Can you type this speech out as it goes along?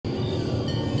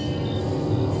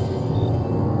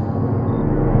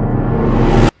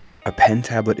pen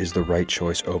tablet is the right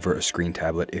choice over a screen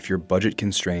tablet if you're budget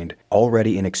constrained,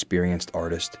 already an experienced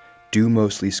artist, do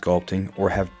mostly sculpting, or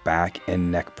have back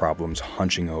and neck problems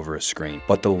hunching over a screen.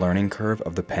 But the learning curve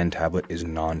of the pen tablet is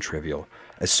non-trivial,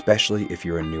 especially if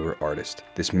you're a newer artist.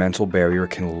 This mental barrier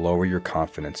can lower your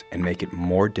confidence and make it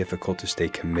more difficult to stay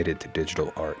committed to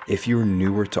digital art. If you're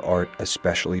newer to art,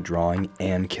 especially drawing,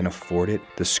 and can afford it,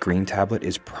 the screen tablet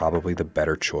is probably the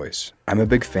better choice. I'm a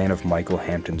big fan of Michael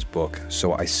Hampton's book,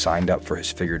 so I signed up for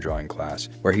his figure drawing class,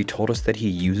 where he told us that he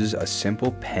uses a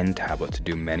simple pen tablet to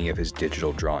do many of his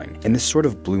digital drawing. And this sort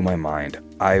of blew my mind.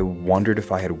 I wondered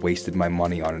if I had wasted my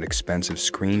money on an expensive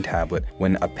screen tablet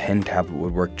when a pen tablet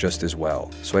would work just as well.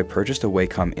 So I purchased a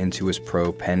Wacom Intuos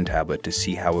Pro pen tablet to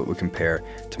see how it would compare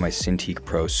to my Cintiq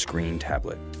Pro screen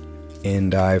tablet.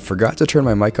 And I forgot to turn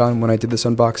my mic on when I did this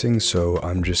unboxing, so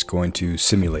I'm just going to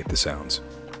simulate the sounds.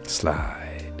 Slide.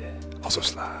 Also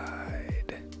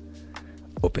slide.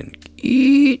 Open.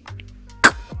 Eat.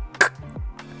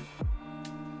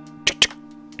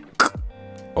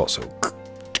 Also.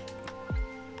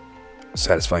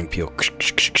 Satisfying peel.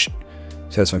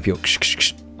 Satisfying peel.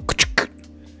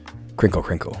 Crinkle,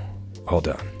 crinkle. All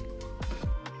done.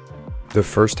 The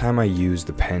first time I used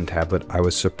the pen tablet, I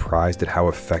was surprised at how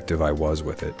effective I was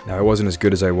with it. Now, I wasn't as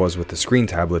good as I was with the screen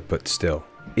tablet, but still.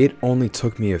 It only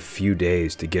took me a few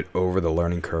days to get over the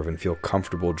learning curve and feel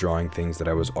comfortable drawing things that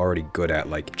I was already good at,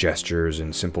 like gestures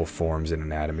and simple forms in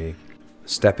anatomy.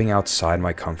 Stepping outside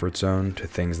my comfort zone to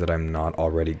things that I'm not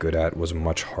already good at was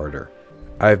much harder.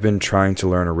 I've been trying to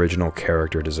learn original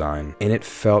character design, and it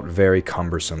felt very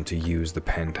cumbersome to use the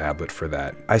pen tablet for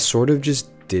that. I sort of just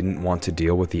didn't want to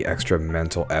deal with the extra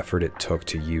mental effort it took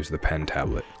to use the pen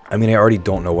tablet. I mean, I already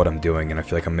don't know what I'm doing, and I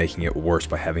feel like I'm making it worse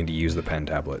by having to use the pen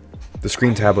tablet. The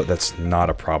screen tablet, that's not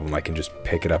a problem. I can just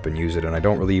pick it up and use it, and I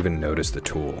don't really even notice the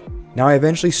tool. Now, I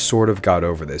eventually sort of got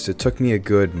over this. It took me a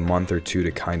good month or two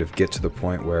to kind of get to the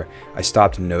point where I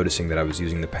stopped noticing that I was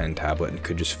using the pen tablet and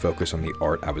could just focus on the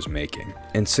art I was making.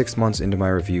 And 6 months into my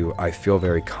review, I feel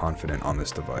very confident on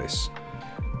this device.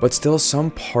 But still,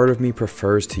 some part of me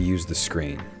prefers to use the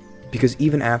screen. Because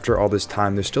even after all this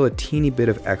time, there's still a teeny bit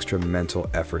of extra mental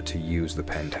effort to use the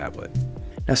pen tablet.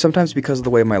 Now, sometimes because of the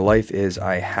way my life is,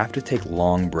 I have to take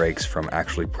long breaks from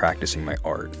actually practicing my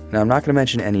art. Now, I'm not going to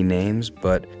mention any names,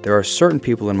 but there are certain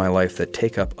people in my life that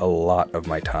take up a lot of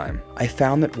my time. I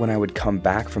found that when I would come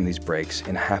back from these breaks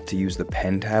and have to use the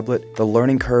pen tablet, the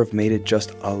learning curve made it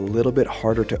just a little bit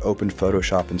harder to open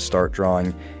Photoshop and start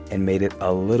drawing, and made it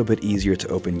a little bit easier to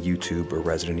open YouTube or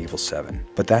Resident Evil 7.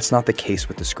 But that's not the case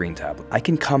with the screen tablet. I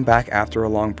can come back after a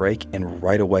long break, and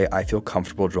right away I feel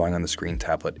comfortable drawing on the screen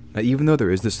tablet. Now, even though there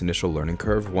is this initial learning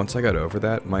curve, once I got over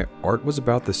that, my art was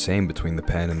about the same between the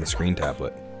pen and the screen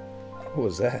tablet. What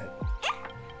was that?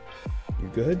 You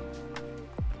good?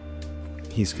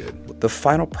 He's good. The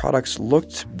final products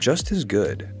looked just as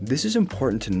good. This is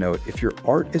important to note. If your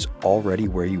art is already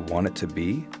where you want it to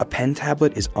be, a pen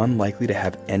tablet is unlikely to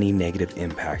have any negative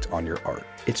impact on your art.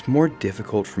 It's more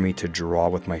difficult for me to draw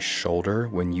with my shoulder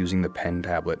when using the pen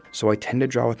tablet, so I tend to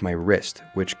draw with my wrist,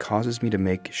 which causes me to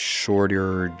make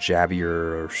shorter,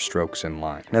 jabbier strokes and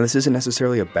lines. Now, this isn't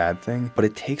necessarily a bad thing, but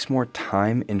it takes more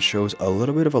time and shows a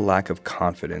little bit of a lack of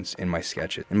confidence in my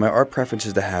sketches. And my art preference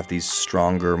is to have these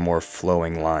stronger, more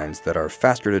flowing lines that are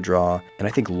faster to draw and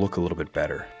I think look a little bit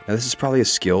better. Now, this is probably a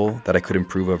skill that I could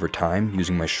improve over time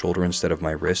using my shoulder instead of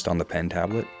my wrist on the pen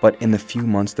tablet, but in the few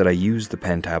months that I used the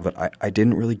pen tablet, I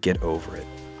didn't really get over it.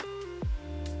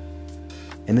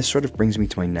 And this sort of brings me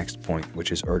to my next point,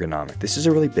 which is ergonomic. This is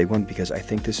a really big one because I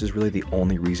think this is really the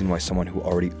only reason why someone who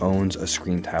already owns a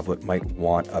screen tablet might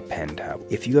want a pen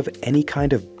tablet. If you have any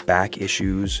kind of back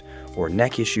issues or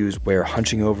neck issues where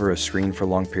hunching over a screen for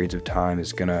long periods of time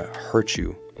is gonna hurt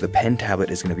you, the pen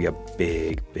tablet is going to be a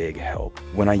big help.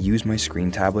 When I use my screen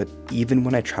tablet, even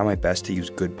when I try my best to use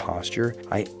good posture,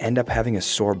 I end up having a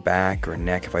sore back or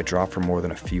neck if I draw for more than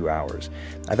a few hours.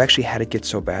 I've actually had it get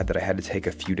so bad that I had to take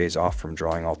a few days off from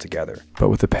drawing altogether. But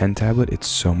with the pen tablet, it's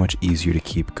so much easier to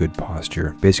keep good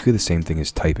posture, basically the same thing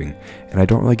as typing, and I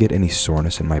don't really get any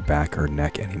soreness in my back or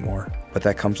neck anymore. But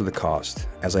that comes with a cost.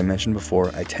 As I mentioned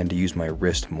before, I tend to use my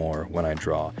wrist more when I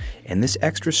draw, and this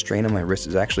extra strain on my wrist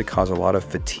has actually caused a lot of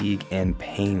fatigue and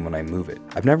pain when I move it.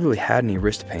 I've never really had any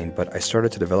wrist pain, but I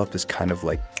started to develop this kind of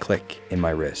like click in my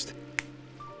wrist.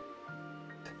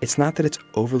 It's not that it's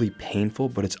overly painful,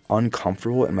 but it's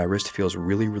uncomfortable and my wrist feels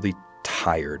really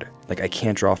tired. Like I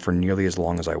can't draw for nearly as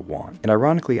long as I want. And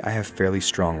ironically, I have fairly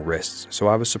strong wrists, so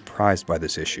I was surprised by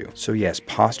this issue. So yes,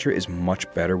 posture is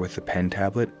much better with the pen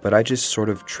tablet, but I just sort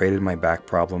of traded my back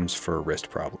problems for a wrist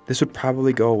problem. This would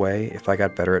probably go away if I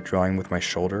got better at drawing with my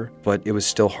shoulder, but it was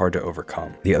still hard to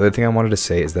overcome. The other thing I wanted to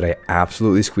say is that I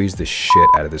absolutely squeeze the shit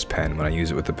out of this pen when I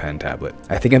use it with the pen tablet.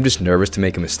 I think I'm just nervous to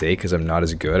make a mistake because I'm not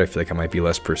as good. I feel like I might be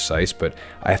less precise, but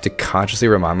I have to consciously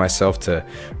remind myself to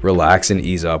relax and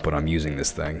ease up when I'm using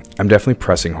this thing. I'm definitely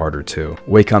pressing harder too.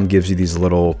 Wacom gives you these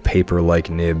little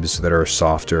paper-like nibs that are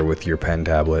softer with your pen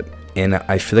tablet, and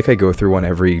I feel like I go through one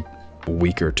every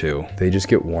week or two. They just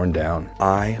get worn down.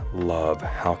 I love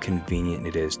how convenient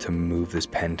it is to move this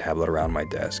pen tablet around my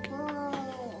desk.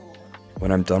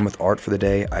 When I'm done with art for the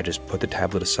day, I just put the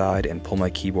tablet aside and pull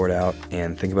my keyboard out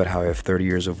and think about how I have 30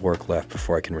 years of work left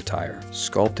before I can retire.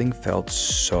 Sculpting felt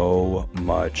so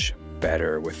much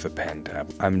better with the pen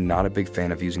tablet. I'm not a big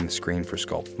fan of using the screen for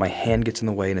sculpt. My hand gets in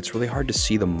the way and it's really hard to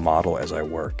see the model as I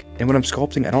work. And when I'm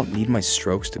sculpting, I don't need my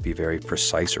strokes to be very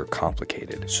precise or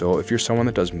complicated. So if you're someone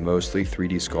that does mostly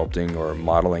 3D sculpting or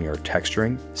modeling or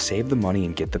texturing, save the money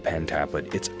and get the pen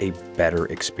tablet. It's a better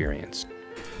experience.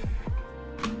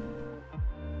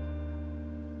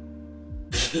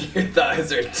 Your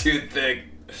thighs are too thick.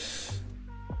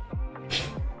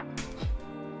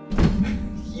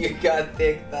 You got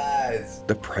thick thighs.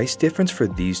 The price difference for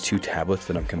these two tablets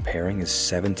that I'm comparing is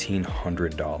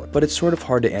 $1,700. But it's sort of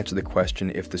hard to answer the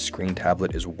question if the screen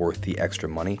tablet is worth the extra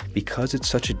money. Because it's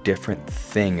such a different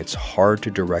thing, it's hard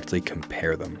to directly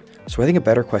compare them. So I think a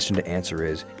better question to answer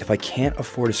is, if I can't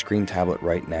afford a screen tablet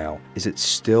right now, is it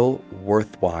still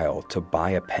worthwhile to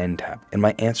buy a pen tab? And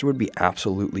my answer would be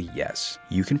absolutely yes.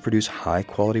 You can produce high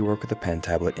quality work with a pen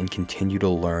tablet and continue to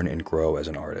learn and grow as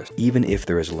an artist, even if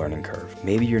there is a learning curve.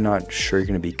 Maybe you're not sure you're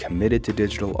going to be committed to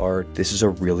digital art. This is a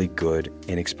really good,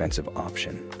 inexpensive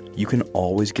option. You can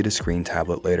always get a screen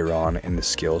tablet later on and the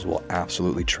skills will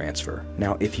absolutely transfer.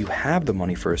 Now, if you have the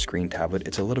money for a screen tablet,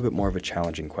 it's a little bit more of a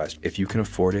challenging question. If you can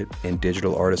afford it and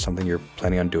digital art is something you're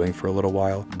planning on doing for a little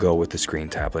while, go with the screen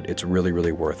tablet. It's really,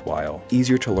 really worthwhile.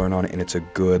 Easier to learn on and it's a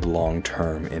good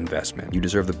long-term investment. You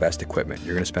deserve the best equipment.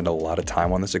 You're going to spend a lot of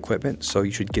time on this equipment, so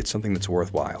you should get something that's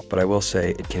worthwhile. But I will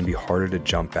say it can be harder to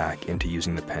jump back into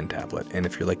using the pen tablet. And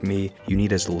if you're like me, you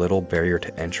need as little barrier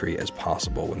to entry as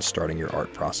possible when starting your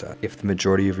art process. If the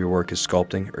majority of your work is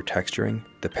sculpting or texturing,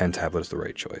 the pen tablet is the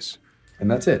right choice. And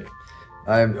that's it.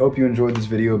 I hope you enjoyed this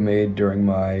video made during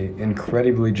my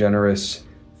incredibly generous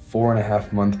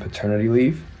 4.5-month paternity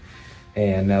leave.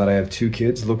 And now that I have 2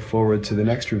 kids, look forward to the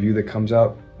next review that comes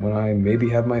out when I maybe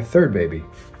have my 3rd baby.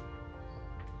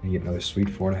 And get another sweet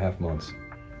 4.5 months.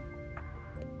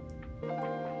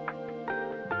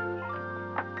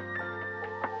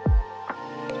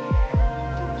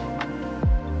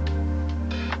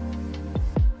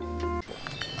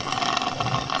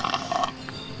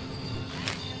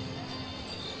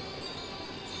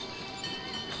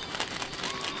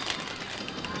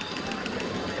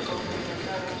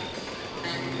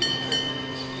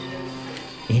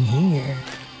 In here.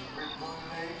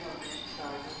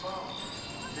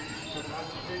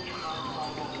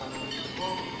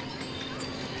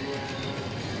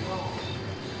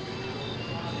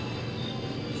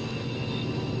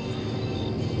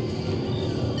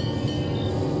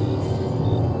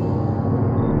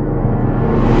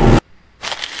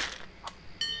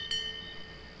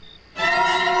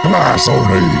 Class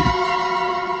only!